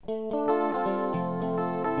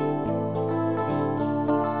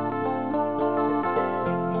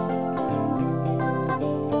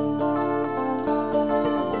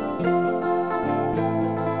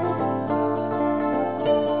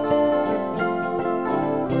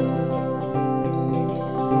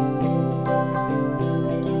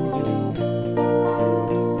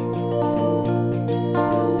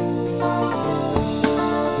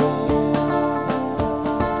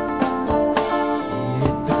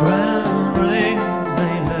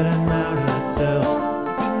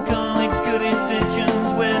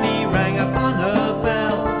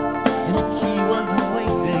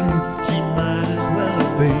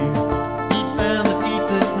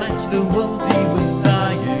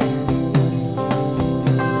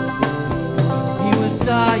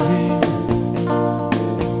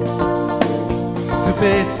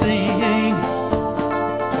be seen.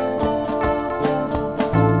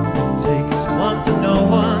 Takes one to know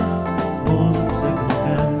one, it's more than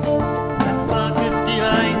circumstance. That's like a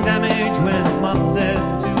divine damage when a moth says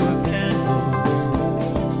to a candle.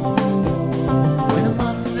 When a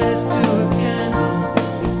moth says to a candle,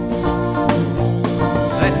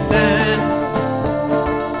 let's dance.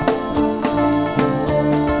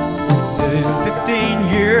 Said in 15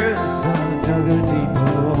 years I dug a deeper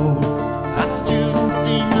hole. Our students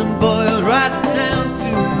steamed and boiled right down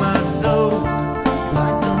to my soul. If I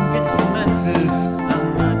don't get some answers, I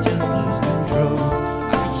might just lose control.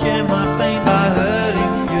 I could share my pain by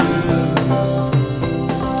hurting you,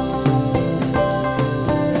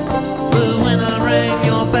 but when I rang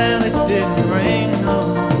your bell, it didn't ring. No,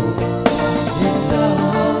 you told.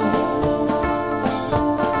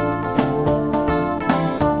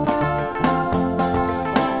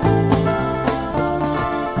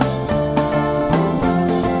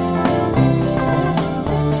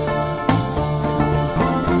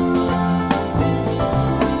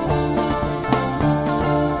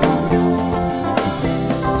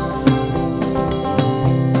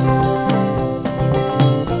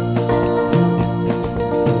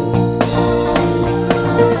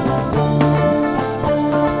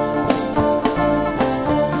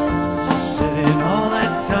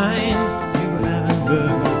 Time you haven't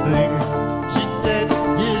learned a thing. She said,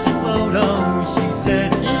 here's your photo. She said,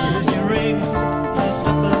 here's your ring. Here's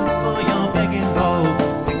tuppence for your begging bowl.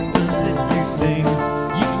 Sixpence if you sing.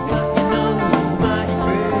 You can cut your nose and smite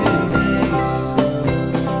your face,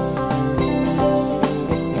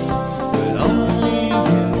 but only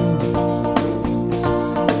you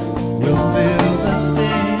will feel the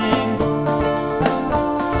sting.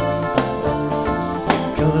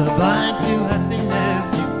 Colorblind to happiness,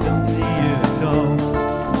 you don't see it at all.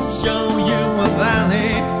 Show you a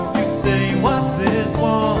valley, you'd say, what's this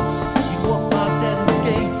wall? You'd walk past heaven's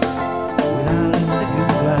gates without a second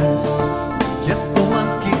glance. Just for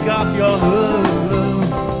once kick off your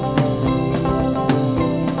hooves.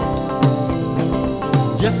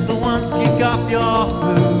 Just for once kick off your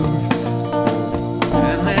hooves.